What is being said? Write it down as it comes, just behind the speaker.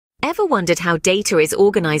Ever wondered how data is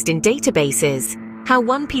organized in databases? How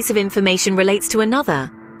one piece of information relates to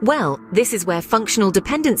another? Well, this is where functional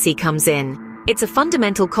dependency comes in. It's a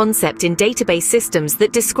fundamental concept in database systems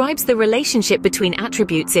that describes the relationship between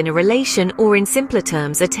attributes in a relation, or in simpler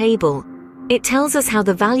terms, a table. It tells us how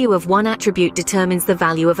the value of one attribute determines the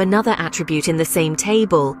value of another attribute in the same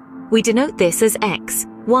table. We denote this as x,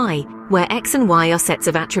 y, where x and y are sets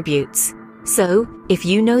of attributes. So, if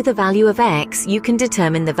you know the value of x, you can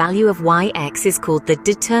determine the value of y. X is called the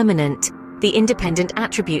determinant, the independent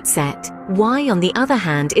attribute set. Y, on the other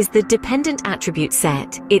hand, is the dependent attribute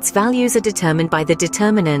set. Its values are determined by the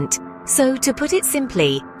determinant. So, to put it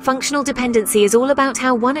simply, functional dependency is all about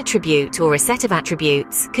how one attribute, or a set of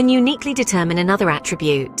attributes, can uniquely determine another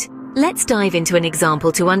attribute. Let's dive into an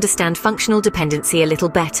example to understand functional dependency a little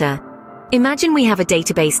better. Imagine we have a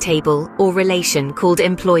database table, or relation, called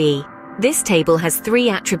employee. This table has three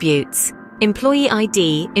attributes: employee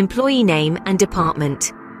ID, employee name, and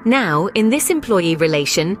department. Now, in this employee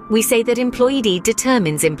relation, we say that employee ID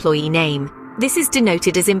determines employee name. This is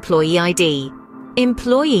denoted as employee ID.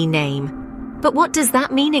 Employee name. But what does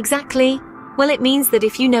that mean exactly? Well, it means that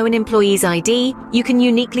if you know an employee's ID, you can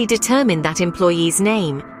uniquely determine that employee's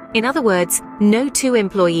name. In other words, no two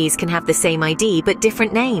employees can have the same ID but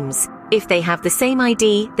different names. If they have the same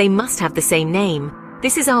ID, they must have the same name.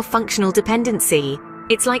 This is our functional dependency.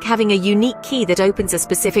 It's like having a unique key that opens a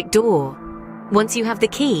specific door. Once you have the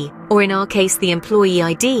key, or in our case the employee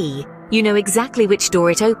ID, you know exactly which door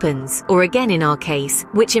it opens, or again in our case,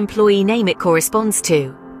 which employee name it corresponds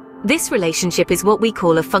to. This relationship is what we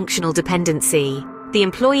call a functional dependency. The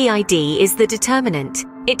employee ID is the determinant.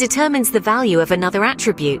 It determines the value of another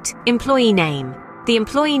attribute, employee name. The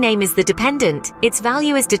employee name is the dependent. Its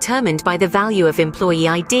value is determined by the value of employee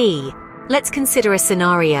ID. Let's consider a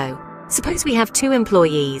scenario. Suppose we have two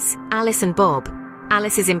employees, Alice and Bob.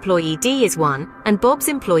 Alice's employee D is 1, and Bob's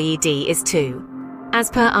employee D is 2. As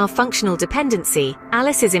per our functional dependency,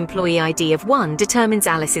 Alice's employee ID of 1 determines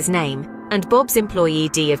Alice's name, and Bob's employee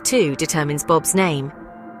ID of 2 determines Bob's name.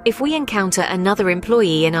 If we encounter another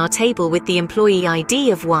employee in our table with the employee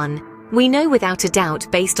ID of 1, we know without a doubt,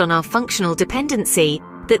 based on our functional dependency,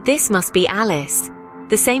 that this must be Alice.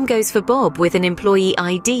 The same goes for Bob with an employee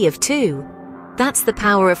ID of 2. That's the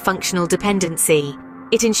power of functional dependency.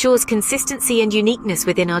 It ensures consistency and uniqueness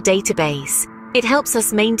within our database. It helps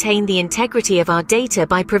us maintain the integrity of our data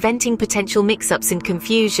by preventing potential mix-ups and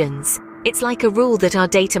confusions. It's like a rule that our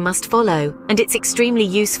data must follow, and it's extremely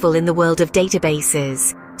useful in the world of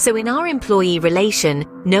databases. So in our employee relation,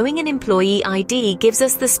 knowing an employee ID gives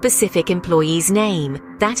us the specific employee's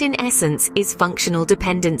name. That in essence is functional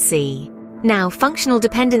dependency. Now, functional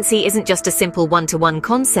dependency isn't just a simple one-to-one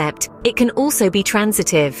concept, it can also be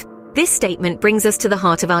transitive. This statement brings us to the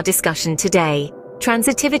heart of our discussion today.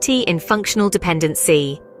 Transitivity in functional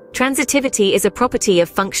dependency. Transitivity is a property of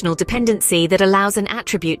functional dependency that allows an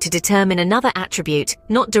attribute to determine another attribute,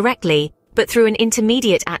 not directly, but through an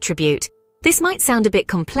intermediate attribute. This might sound a bit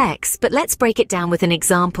complex, but let's break it down with an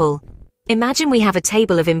example. Imagine we have a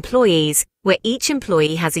table of employees, where each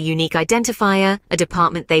employee has a unique identifier, a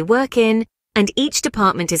department they work in, and each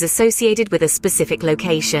department is associated with a specific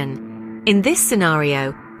location. In this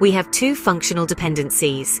scenario, we have two functional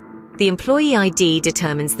dependencies. The employee ID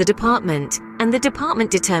determines the department, and the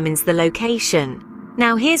department determines the location.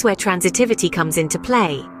 Now here's where transitivity comes into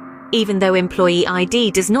play. Even though employee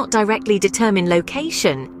ID does not directly determine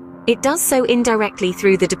location, it does so indirectly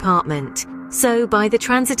through the department. So, by the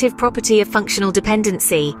transitive property of functional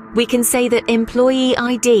dependency, we can say that employee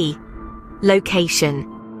ID,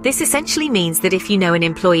 location. This essentially means that if you know an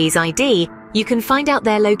employee's ID, you can find out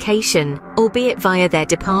their location, albeit via their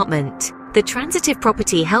department. The transitive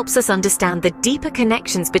property helps us understand the deeper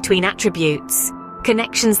connections between attributes,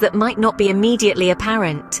 connections that might not be immediately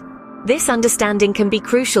apparent. This understanding can be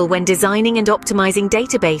crucial when designing and optimizing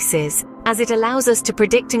databases, as it allows us to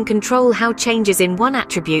predict and control how changes in one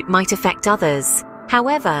attribute might affect others.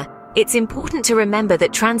 However, it's important to remember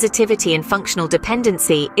that transitivity in functional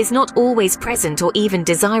dependency is not always present or even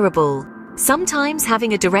desirable. Sometimes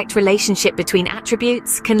having a direct relationship between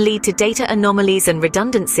attributes can lead to data anomalies and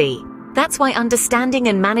redundancy. That's why understanding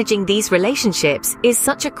and managing these relationships is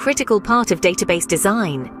such a critical part of database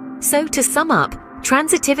design. So to sum up,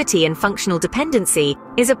 transitivity in functional dependency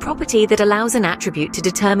is a property that allows an attribute to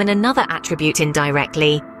determine another attribute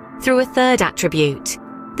indirectly, through a third attribute.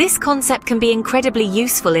 This concept can be incredibly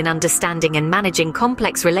useful in understanding and managing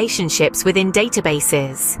complex relationships within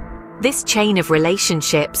databases. This chain of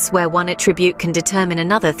relationships, where one attribute can determine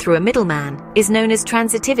another through a middleman, is known as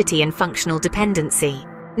transitivity in functional dependency.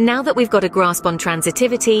 Now that we've got a grasp on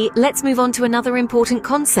transitivity, let's move on to another important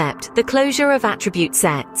concept, the closure of attribute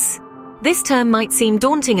sets. This term might seem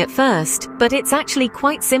daunting at first, but it's actually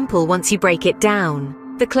quite simple once you break it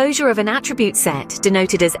down. The closure of an attribute set,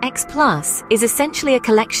 denoted as X+, is essentially a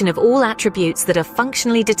collection of all attributes that are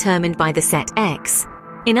functionally determined by the set X.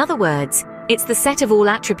 In other words, it's the set of all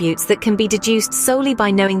attributes that can be deduced solely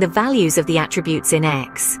by knowing the values of the attributes in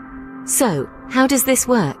X. So, how does this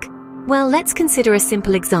work? Well, let's consider a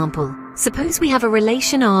simple example. Suppose we have a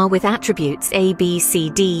relation R with attributes A, B, C,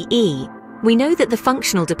 D, E. We know that the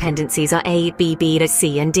functional dependencies are A, B, B,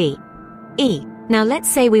 C, and D. E. Now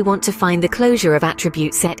let's say we want to find the closure of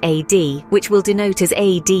attribute set AD, which we'll denote as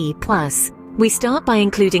AD+. We start by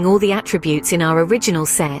including all the attributes in our original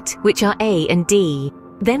set, which are A and D.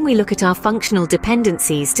 Then we look at our functional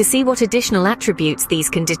dependencies to see what additional attributes these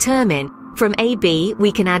can determine. From AB,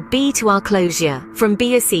 we can add B to our closure. From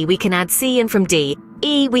B or C, we can add C, and from D,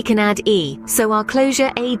 E, we can add E. So our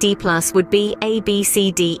closure AD+ would be A, B,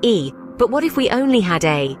 C, D, E. But what if we only had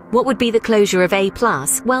A? What would be the closure of A+?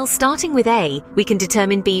 Well, starting with A, we can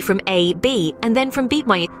determine B from A, B, and then from B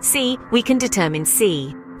by C, we can determine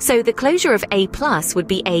C. So the closure of A+ would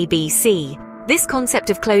be A, B, C. This concept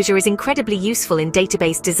of closure is incredibly useful in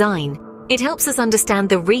database design. It helps us understand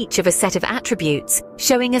the reach of a set of attributes,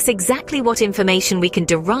 showing us exactly what information we can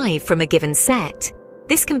derive from a given set.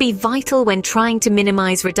 This can be vital when trying to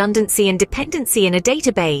minimize redundancy and dependency in a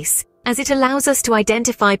database, as it allows us to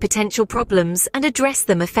identify potential problems and address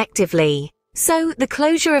them effectively. So, the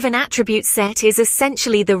closure of an attribute set is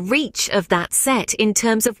essentially the reach of that set in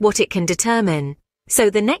terms of what it can determine. So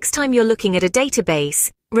the next time you're looking at a database,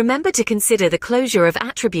 remember to consider the closure of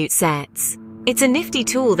attribute sets. It's a nifty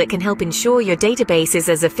tool that can help ensure your database is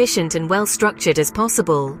as efficient and well-structured as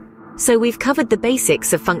possible. So we've covered the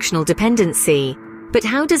basics of functional dependency, but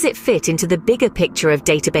how does it fit into the bigger picture of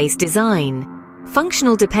database design?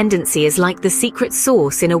 Functional dependency is like the secret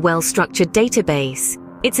sauce in a well-structured database.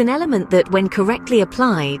 It's an element that, when correctly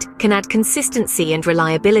applied, can add consistency and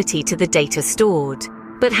reliability to the data stored.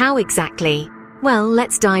 But how exactly? Well,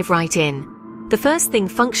 let's dive right in. The first thing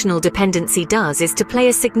functional dependency does is to play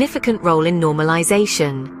a significant role in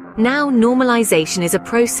normalization. Now, normalization is a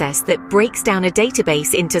process that breaks down a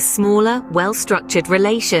database into smaller, well-structured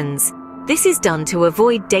relations. This is done to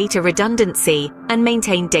avoid data redundancy and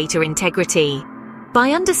maintain data integrity.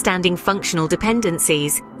 By understanding functional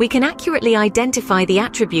dependencies, we can accurately identify the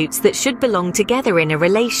attributes that should belong together in a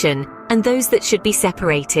relation and those that should be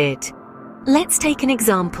separated. Let's take an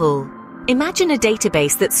example. Imagine a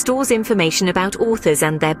database that stores information about authors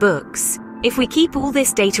and their books. If we keep all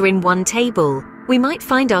this data in one table, we might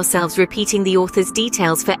find ourselves repeating the author's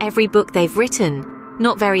details for every book they've written.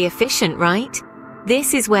 Not very efficient, right?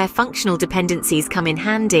 This is where functional dependencies come in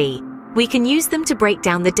handy. We can use them to break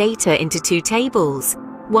down the data into two tables,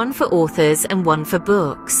 one for authors and one for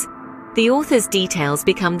books. The author's details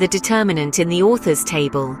become the determinant in the authors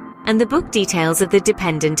table, and the book details are the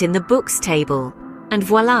dependent in the books table. And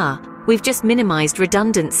voila, we've just minimized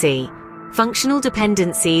redundancy. Functional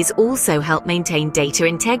dependencies also help maintain data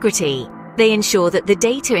integrity. They ensure that the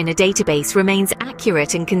data in a database remains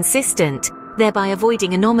accurate and consistent, thereby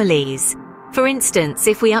avoiding anomalies. For instance,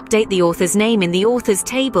 if we update the author's name in the authors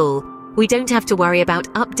table, we don't have to worry about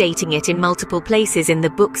updating it in multiple places in the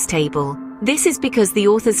books table. This is because the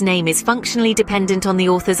author's name is functionally dependent on the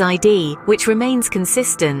author's ID, which remains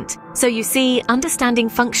consistent. So you see, understanding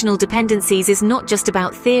functional dependencies is not just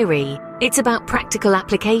about theory, it's about practical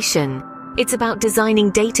application. It's about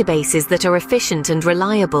designing databases that are efficient and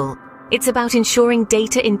reliable. It's about ensuring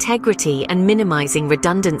data integrity and minimizing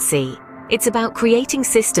redundancy. It's about creating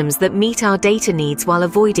systems that meet our data needs while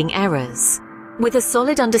avoiding errors. With a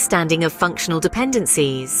solid understanding of functional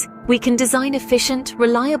dependencies, we can design efficient,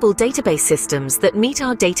 reliable database systems that meet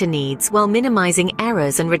our data needs while minimizing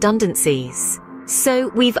errors and redundancies. So,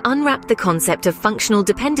 we've unwrapped the concept of functional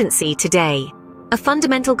dependency today. A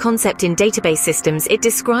fundamental concept in database systems, it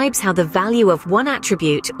describes how the value of one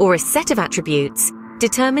attribute or a set of attributes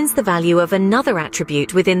determines the value of another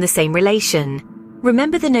attribute within the same relation.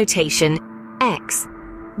 Remember the notation X,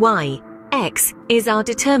 Y. X is our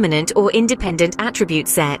determinant or independent attribute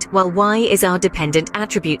set, while Y is our dependent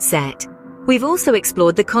attribute set. We've also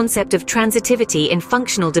explored the concept of transitivity in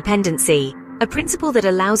functional dependency, a principle that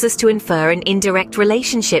allows us to infer an indirect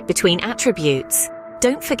relationship between attributes.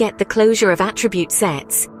 Don't forget the closure of attribute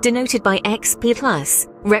sets, denoted by X+,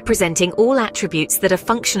 representing all attributes that are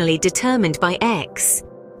functionally determined by X.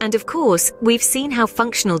 And of course, we've seen how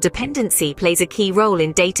functional dependency plays a key role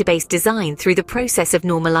in database design through the process of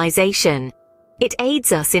normalization. It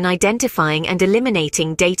aids us in identifying and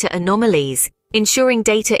eliminating data anomalies, ensuring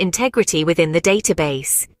data integrity within the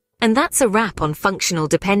database. And that's a wrap on functional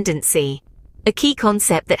dependency, a key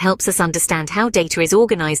concept that helps us understand how data is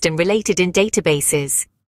organized and related in databases.